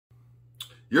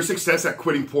Your success at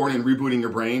quitting porn and rebooting your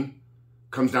brain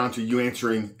comes down to you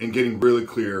answering and getting really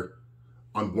clear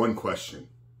on one question.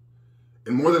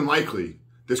 And more than likely,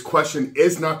 this question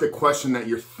is not the question that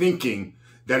you're thinking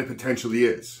that it potentially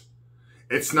is.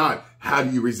 It's not, how do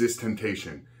you resist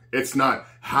temptation? It's not,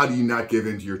 how do you not give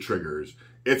in to your triggers?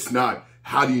 It's not,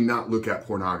 how do you not look at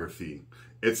pornography?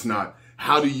 It's not,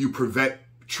 how do you prevent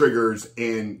triggers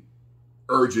and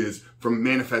urges from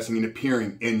manifesting and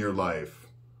appearing in your life?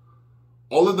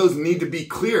 All of those need to be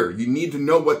clear. You need to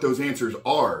know what those answers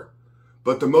are.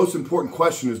 But the most important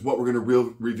question is what we're going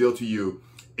to reveal to you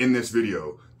in this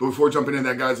video. But before jumping into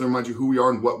that, guys, let me remind you who we are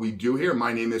and what we do here.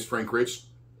 My name is Frank Rich,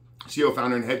 CEO,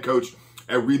 founder, and head coach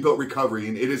at Rebuilt Recovery,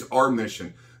 and it is our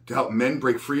mission to help men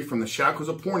break free from the shackles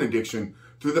of porn addiction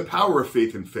through the power of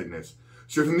faith and fitness.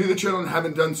 So if you're new to the channel and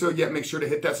haven't done so yet, make sure to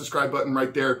hit that subscribe button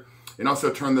right there, and also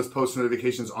turn those post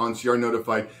notifications on so you are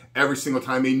notified every single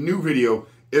time a new video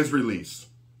is released.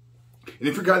 And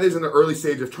if your guy is in the early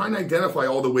stage of trying to identify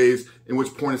all the ways in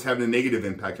which porn is having a negative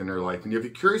impact in their life, and if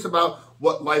you're curious about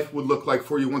what life would look like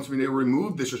for you once you've been able to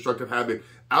remove this destructive habit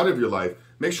out of your life,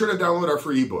 make sure to download our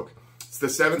free ebook. It's the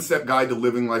 7-step guide to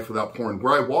living life without porn,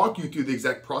 where I walk you through the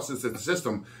exact process and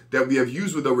system that we have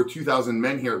used with over 2,000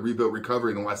 men here at Rebuilt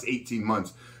Recovery in the last 18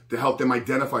 months to help them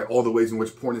identify all the ways in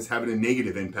which porn is having a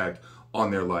negative impact on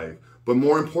their life. But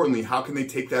more importantly, how can they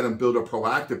take that and build a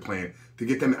proactive plan to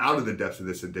get them out of the depths of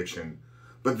this addiction?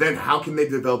 But then how can they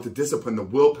develop the discipline, the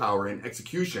willpower, and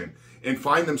execution, and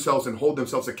find themselves and hold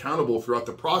themselves accountable throughout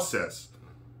the process?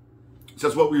 So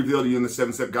that's what we reveal to you in the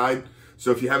 7-step guide. So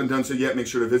if you haven't done so yet, make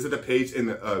sure to visit the page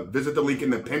and visit the link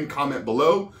in the pinned comment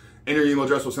below, and your email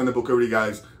address will send the book over to you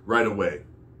guys right away.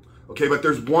 Okay, but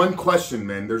there's one question,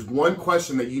 man. There's one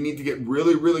question that you need to get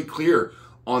really, really clear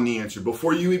on the answer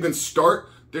before you even start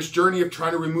this journey of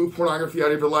trying to remove pornography out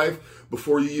of your life,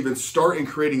 before you even start in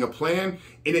creating a plan.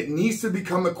 And it needs to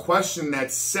become a question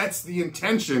that sets the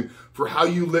intention for how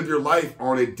you live your life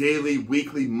on a daily,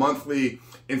 weekly, monthly,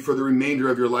 and for the remainder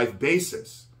of your life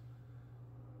basis.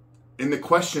 And the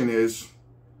question is,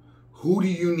 who do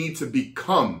you need to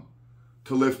become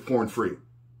to live porn free?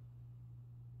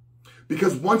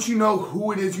 Because once you know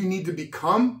who it is you need to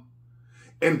become,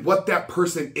 and what that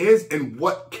person is, and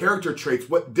what character traits,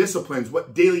 what disciplines,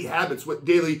 what daily habits, what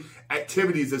daily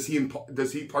activities does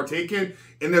he partake in,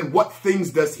 and then what things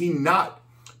does he not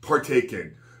partake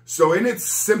in. So in its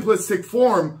simplistic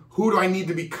form, who do I need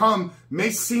to become may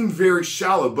seem very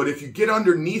shallow, but if you get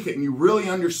underneath it and you really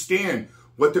understand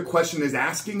what the question is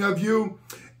asking of you,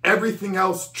 everything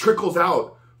else trickles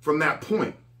out from that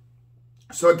point.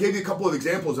 So I gave you a couple of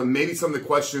examples of maybe some of the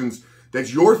questions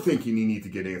that you're thinking you need to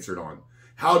get answered on.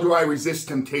 How do I resist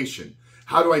temptation?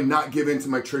 How do I not give in to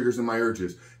my triggers and my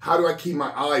urges? How do I keep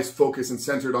my eyes focused and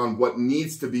centered on what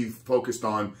needs to be focused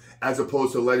on, as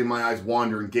opposed to letting my eyes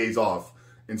wander and gaze off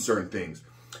in certain things?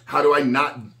 How do I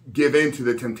not give in to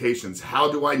the temptations?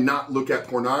 How do I not look at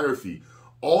pornography?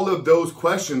 All of those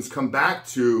questions come back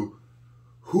to,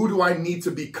 who do I need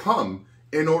to become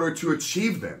in order to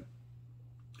achieve them?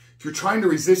 If you're trying to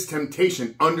resist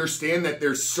temptation, understand that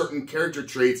there's certain character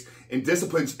traits and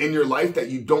disciplines in your life that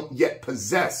you don't yet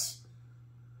possess.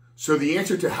 So the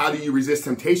answer to how do you resist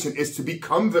temptation is to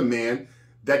become the man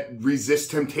that resists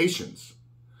temptations.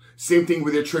 Same thing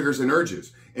with your triggers and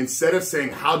urges. Instead of saying,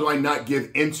 how do I not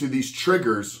give into these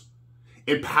triggers,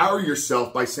 empower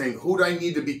yourself by saying, who do I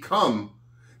need to become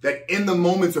that in the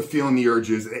moments of feeling the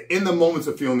urges, in the moments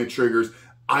of feeling the triggers,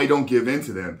 I don't give in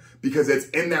to them. Because it's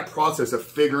in that process of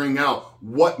figuring out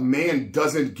what man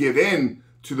doesn't give in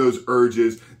to those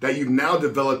urges that you've now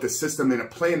developed a system and a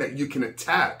plan that you can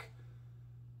attack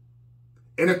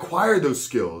and acquire those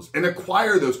skills and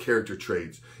acquire those character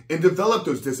traits and develop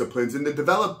those disciplines and to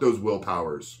develop those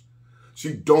willpowers so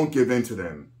you don't give in to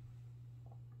them.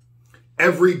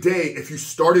 Every day, if you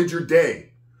started your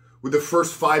day with the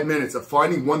first 5 minutes of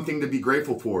finding one thing to be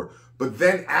grateful for, but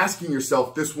then asking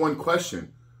yourself this one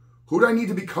question: who do I need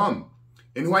to become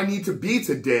and who I need to be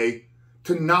today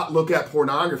to not look at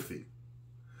pornography?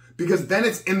 Because then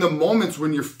it's in the moments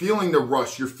when you're feeling the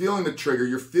rush, you're feeling the trigger,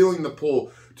 you're feeling the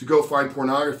pull to go find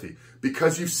pornography.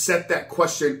 Because you set that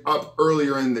question up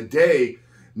earlier in the day,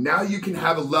 now you can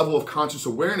have a level of conscious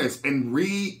awareness and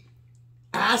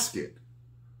re-ask it.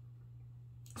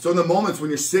 So in the moments when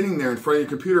you're sitting there in front of your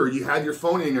computer, or you have your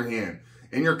phone in your hand,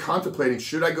 and you're contemplating,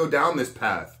 should I go down this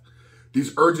path?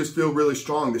 These urges feel really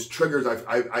strong. These triggers,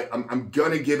 I'm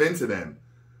going to give into them.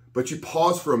 But you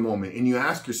pause for a moment and you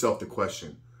ask yourself the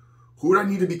question, who do I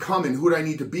need to become and who do I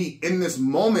need to be in this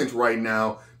moment right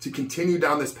now to continue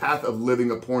down this path of living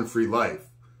a porn-free life?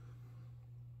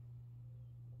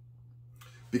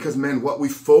 Because, man, what we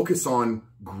focus on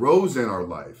grows in our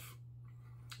life.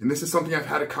 And this is something I've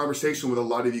had a conversation with a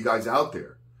lot of you guys out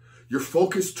there. You're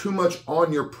focused too much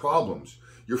on your problems.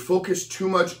 You're focused too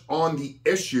much on the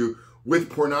issue with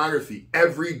pornography.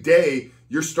 Every day,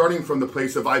 you're starting from the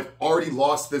place of, I've already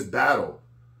lost this battle.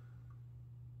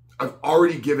 I've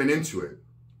already given into it.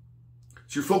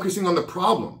 So you're focusing on the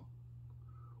problem.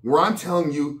 Where I'm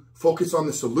telling you, focus on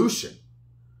the solution.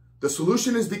 The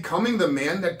solution is becoming the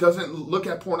man that doesn't look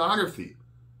at pornography.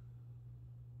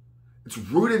 It's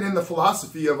rooted in the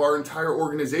philosophy of our entire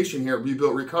organization here at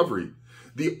Rebuilt Recovery.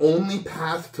 The only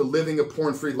path to living a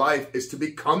porn-free life is to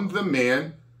become the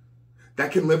man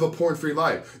that can live a porn-free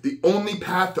life. The only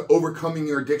path to overcoming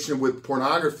your addiction with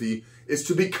pornography is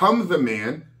to become the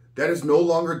man that is no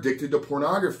longer addicted to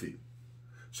pornography.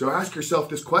 So ask yourself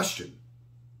this question.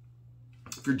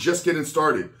 If you're just getting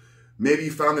started, maybe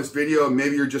you found this video,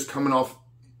 maybe you're just coming off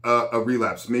a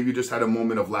relapse. Maybe you just had a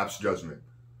moment of lapse judgment.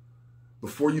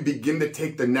 Before you begin to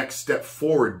take the next step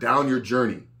forward down your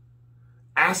journey,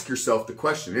 ask yourself the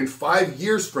question, in 5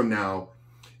 years from now,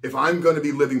 if I'm going to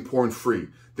be living porn-free,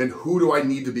 then who do I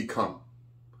need to become?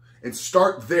 And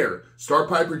start there. Start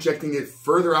by projecting it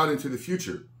further out into the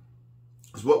future.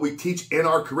 It's what we teach in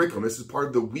our curriculum. This is part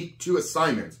of the week 2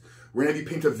 assignments. We're going to have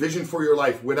you paint a vision for your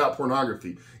life without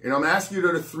pornography. And I'm asking you to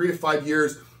go to 3 to 5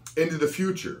 years into the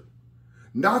future.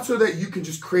 Not so that you can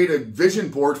just create a vision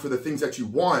board for the things that you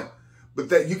want, but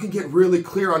that you can get really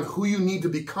clear on who you need to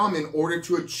become in order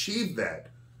to achieve that.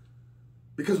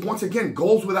 Because once again,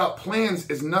 goals without plans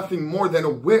is nothing more than a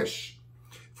wish.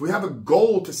 If we have a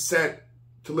goal to set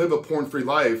to live a porn-free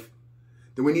life,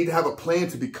 then we need to have a plan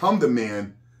to become the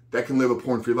man that can live a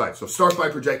porn-free life. So start by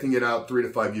projecting it out 3 to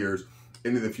 5 years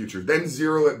into the future. Then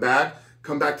zero it back,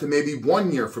 come back to maybe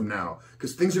 1 year from now,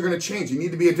 because things are going to change. You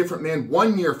need to be a different man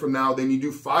 1 year from now than you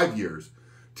do 5 years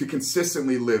to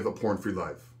consistently live a porn-free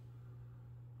life.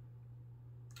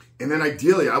 And then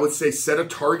ideally, I would say set a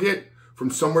target from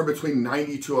somewhere between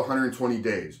 90 to 120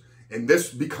 days. And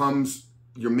this becomes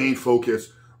your main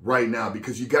focus right now,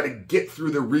 because you got to get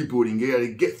through the rebooting. You got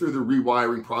to get through the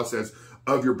rewiring process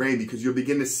of your brain, because you'll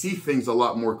begin to see things a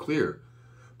lot more clear.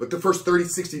 But the first 30,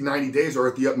 60, 90 days are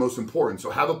at the utmost importance. So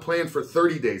have a plan for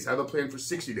 30 days, have a plan for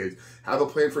 60 days, have a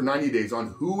plan for 90 days on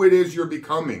who it is you're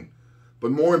becoming.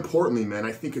 But more importantly, man,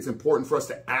 I think it's important for us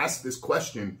to ask this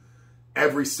question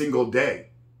every single day,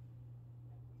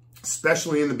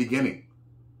 especially in the beginning.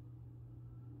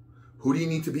 Who do you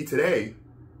need to be today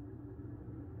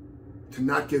to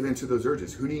not give in to those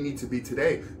urges? Who do you need to be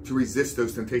today to resist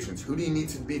those temptations? Who do you need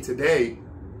to be today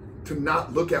to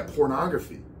not look at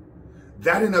pornography?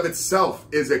 That in of itself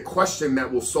is a question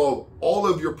that will solve all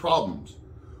of your problems.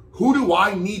 Who do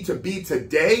I need to be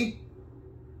today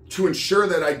to ensure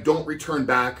that I don't return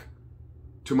back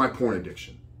to my porn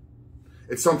addiction?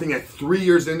 It's something at 3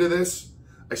 years into this,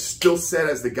 I still set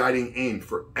as the guiding aim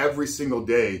for every single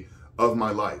day of my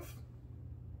life.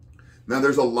 Now,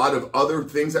 there's a lot of other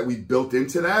things that we've built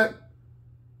into that.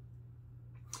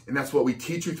 And that's what we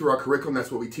teach you through our curriculum.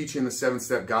 That's what we teach you in the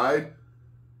 7-step guide.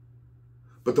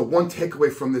 But the one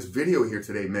takeaway from this video here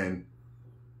today, men,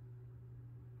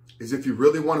 is if you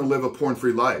really want to live a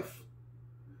porn-free life,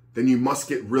 then you must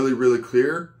get really, really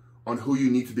clear on who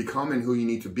you need to become and who you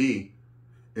need to be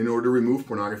in order to remove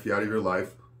pornography out of your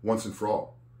life once and for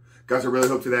all. Guys, I really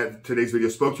hope that today's video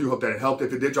spoke to you. Hope that it helped.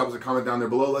 If it did, drop us a comment down there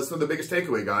below. Let us know the biggest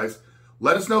takeaway, guys.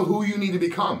 Let us know who you need to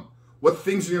become. What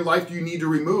things in your life do you need to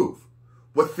remove?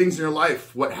 What things in your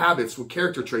life, what habits, what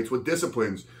character traits, what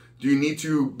disciplines do you need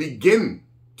to begin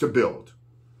to build?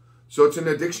 So it's an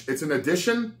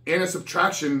addition and a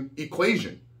subtraction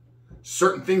equation.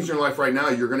 Certain things in your life right now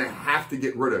you're going to have to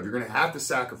get rid of. You're going to have to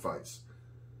sacrifice.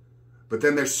 But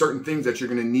then there's certain things that you're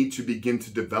going to need to begin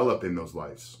to develop in those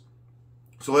lives.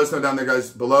 So let us know down there,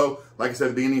 guys, below. Like I said at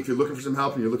the beginning, if you're looking for some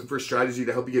help and you're looking for a strategy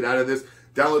to help you get out of this,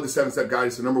 download the 7-Step Guide.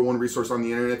 It's the #1 resource on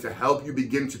the internet to help you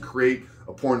begin to create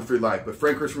a porn-free life. But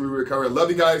Frank, Chris from Rebuilt Recovery, I love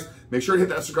you guys. Make sure to hit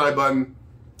that subscribe button.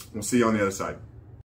 We'll see you on the other side.